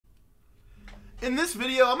In this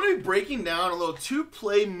video, I'm going to be breaking down a little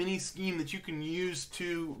two-play mini scheme that you can use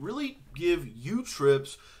to really give you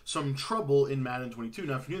trips some trouble in Madden 22.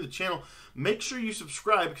 Now, if you're new to the channel, make sure you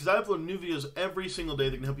subscribe because I upload new videos every single day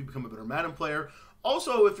that can help you become a better Madden player.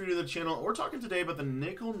 Also, if you're new to the channel, we're talking today about the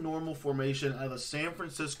nickel normal formation out of the San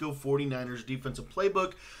Francisco 49ers defensive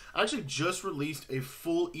playbook. I actually just released a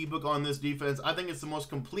full ebook on this defense. I think it's the most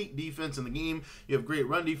complete defense in the game. You have great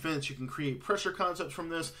run defense. You can create pressure concepts from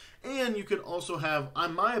this. And you can also have,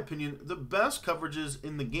 in my opinion, the best coverages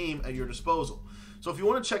in the game at your disposal. So if you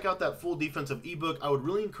want to check out that full defensive ebook, I would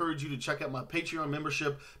really encourage you to check out my Patreon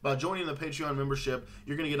membership. By joining the Patreon membership,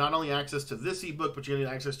 you're going to get not only access to this ebook, but you're going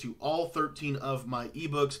to get access to all 13 of my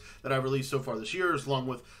ebooks that I've released so far this year, along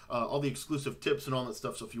with all the exclusive tips and all that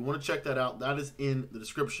stuff. So if you want to check that out, that is in the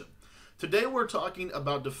description. Today we're talking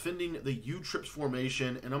about defending the U-trips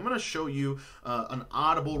formation, and I'm going to show you an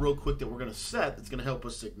audible real quick that we're going to set that's going to help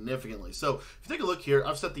us significantly. So if you take a look here,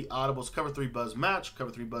 I've set the audibles cover 3 buzz match,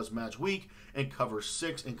 cover 3 buzz match weak, and cover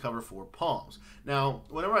 6 and cover 4 palms. Now,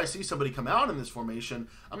 whenever I see somebody come out in this formation,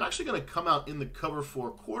 I'm actually going to come out in the cover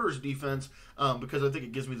 4 quarters defense because I think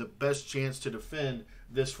it gives me the best chance to defend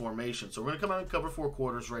this formation. So we're going to come out in cover 4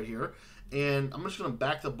 quarters right here, and I'm just going to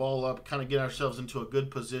back the ball up, kind of get ourselves into a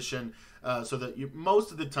good position so that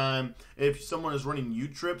most of the time, if someone is running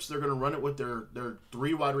U-trips, they're going to run it with their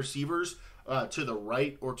 3 wide receivers to the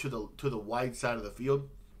right or to the wide side of the field.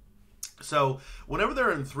 So whenever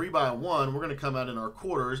they're in 3-by-1, we're going to come out in our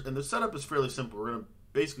quarters, and the setup is fairly simple. We're going to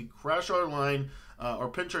basically crash our line or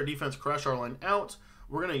pinch our defense, crash our line out.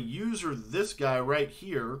 We're going to user this guy right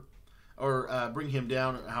here, or bring him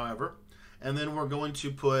down, however. And then we're going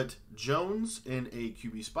to put Jones in a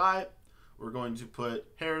QB spy. We're going to put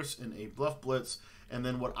Harris in a bluff blitz. And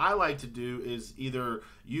then what I like to do is either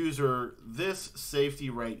user this safety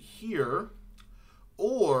right here,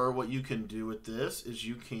 or what you can do with this is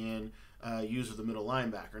you can use with the middle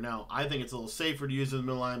linebacker. Now, I think it's a little safer to use with the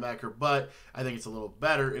middle linebacker, but I think it's a little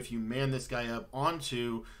better if you man this guy up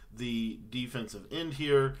onto the defensive end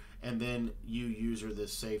here, and then you user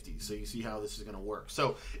this safety. So you see how this is going to work.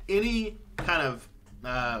 So any kind of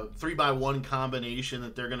 3-by-1 combination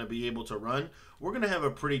that they're going to be able to run, we're going to have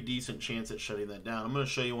a pretty decent chance at shutting that down. I'm going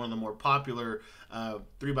to show you one of the more popular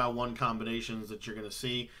 3-by-1 combinations that you're going to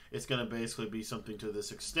see. It's going to basically be something to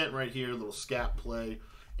this extent right here, a little scat play.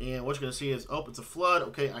 And what you're going to see is, oh, it's a flood.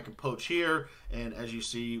 Okay, I can poach here. And as you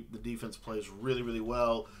see, the defense plays really, really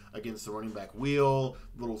well against the running back wheel,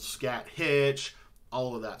 little scat hitch,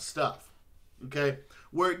 all of that stuff. Okay,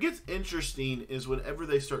 where it gets interesting is whenever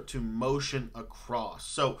they start to motion across.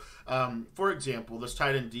 So, for example, this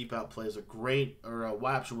tight end deep out play is a great, or a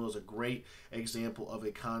Y option wheel is a great example of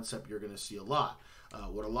a concept you're going to see a lot.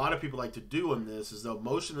 What a lot of people like to do in this is they'll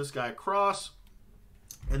motion this guy across,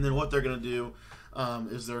 and then what they're going to do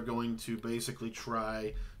is they're going to basically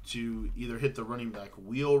try to either hit the running back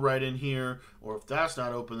wheel right in here, or if that's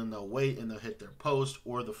not open, then they'll wait and they'll hit their post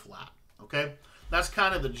or the flat. Okay, that's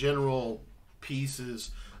kind of the general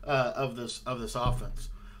pieces of this offense.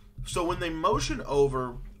 So when they motion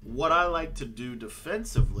over, what I like to do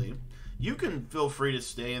defensively, you can feel free to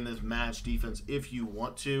stay in this match defense if you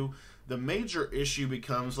want to. The major issue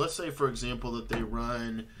becomes, let's say for example that they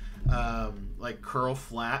run like curl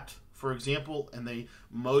flat, for example, and they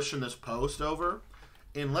motion this post over,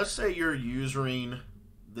 and let's say you're using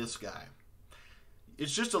this guy.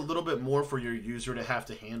 It's just a little bit more for your user to have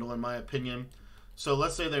to handle, in my opinion. So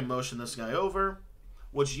let's say they motion this guy over.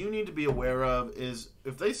 What you need to be aware of is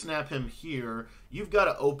if they snap him here, you've got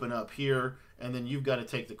to open up here, and then you've got to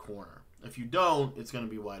take the corner. If you don't, it's going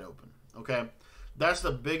to be wide open. Okay? That's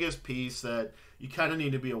the biggest piece that you kind of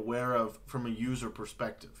need to be aware of from a user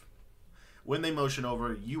perspective. When they motion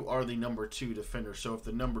over, you are the number 2 defender. So if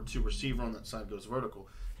the number 2 receiver on that side goes vertical,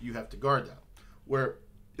 you have to guard that. Where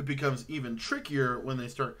it becomes even trickier when they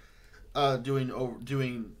start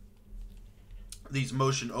doing these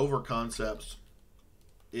motion over concepts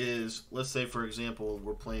is, let's say for example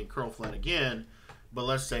we're playing curl flat again, but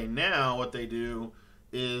let's say now what they do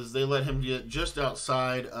is they let him get just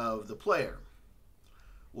outside of the player.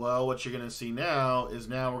 Well, what you're going to see now is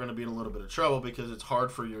we're going to be in a little bit of trouble because it's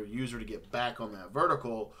hard for your user to get back on that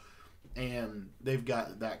vertical, and they've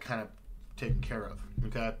got that kind of taken care of.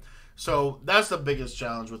 Okay, so that's the biggest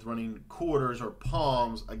challenge with running quarters or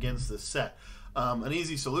palms against this set. An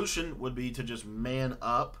easy solution would be to just man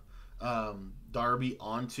up Darby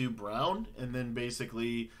onto Brown, and then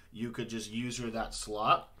basically you could just user that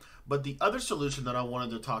slot. But the other solution that I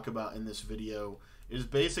wanted to talk about in this video is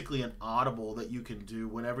basically an audible that you can do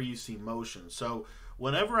whenever you see motion. So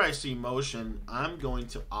whenever I see motion, I'm going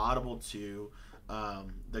to audible to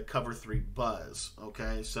the cover 3 buzz.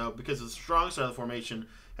 Okay, so because the strong side of the formation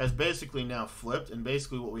has basically now flipped, and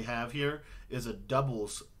basically what we have here is a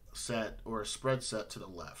doubles set or a spread set to the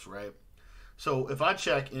left, right? So if I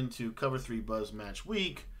check into cover 3 buzz match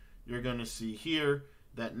week, you're going to see here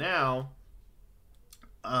that now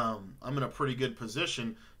I'm in a pretty good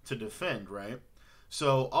position to defend, right?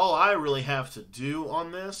 So all I really have to do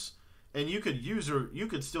on this, and you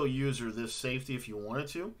could still use her this safety if you wanted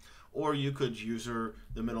to, or you could use her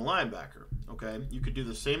the middle linebacker. Okay, you could do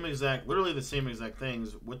the same exact, literally the same exact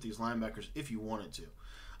things with these linebackers if you wanted to.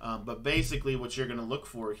 But basically, what you're going to look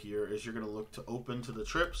for here is you're going to look to open to the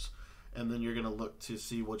trips, and then you're going to look to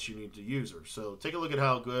see what you need to use her. So take a look at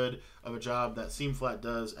how good of a job that seam flat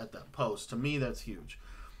does at that post. To me, that's huge.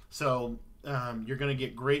 So you're going to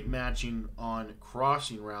get great matching on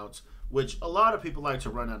crossing routes, which a lot of people like to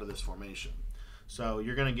run out of this formation. So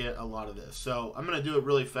you're going to get a lot of this. So I'm going to do it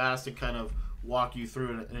really fast and kind of walk you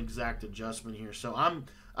through an exact adjustment here. So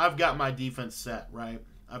I've got my defense set, right?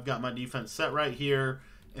 I've got my defense set right here,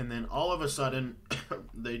 and then all of a sudden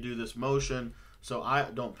they do this motion. So I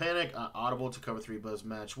don't panic. I audible to cover 3 buzz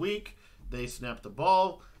match week. They snap the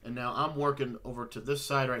ball, and now I'm working over to this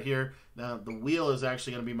side right here. Now the wheel is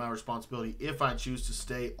actually going to be my responsibility if I choose to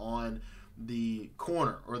stay on the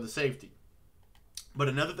corner or the safety. But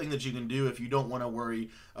another thing that you can do if you don't want to worry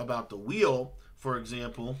about the wheel, for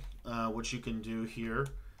example, what you can do here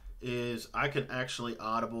is I can actually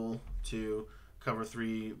audible to cover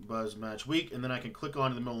 3 buzz match week, and then I can click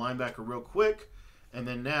on the middle linebacker real quick, and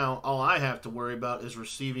then now all I have to worry about is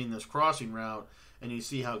receiving this crossing route, and you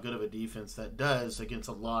see how good of a defense that does against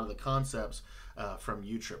a lot of the concepts from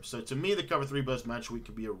U-Trip. So to me, the cover 3 buzz match week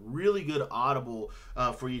could be a really good audible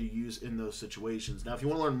for you to use in those situations. Now, if you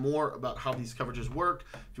want to learn more about how these coverages work,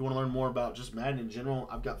 if you want to learn more about just Madden in general,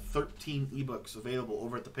 I've got 13 ebooks available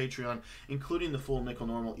over at the Patreon, including the full nickel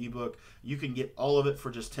normal ebook. You can get all of it for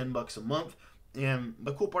just $10 a month. And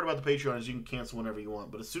the cool part about the Patreon is you can cancel whenever you want.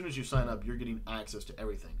 But as soon as you sign up, you're getting access to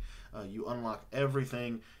everything. You unlock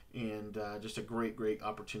everything, and just a great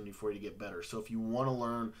opportunity for you to get better. So if you want to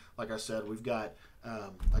learn, like I said, we've got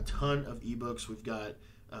a ton of ebooks. We've got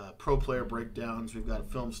pro player breakdowns. We've got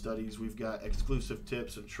film studies. We've got exclusive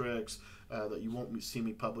tips and tricks that you won't see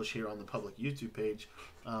me publish here on the public YouTube page.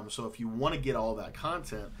 So if you want to get all that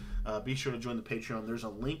content, be sure to join the Patreon. There's a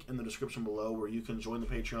link in the description below where you can join the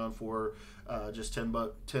Patreon for just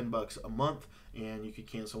 $10 a month, and you can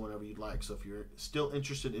cancel whenever you'd like. So if you're still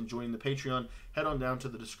interested in joining the Patreon, head on down to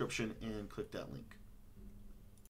the description and click that link.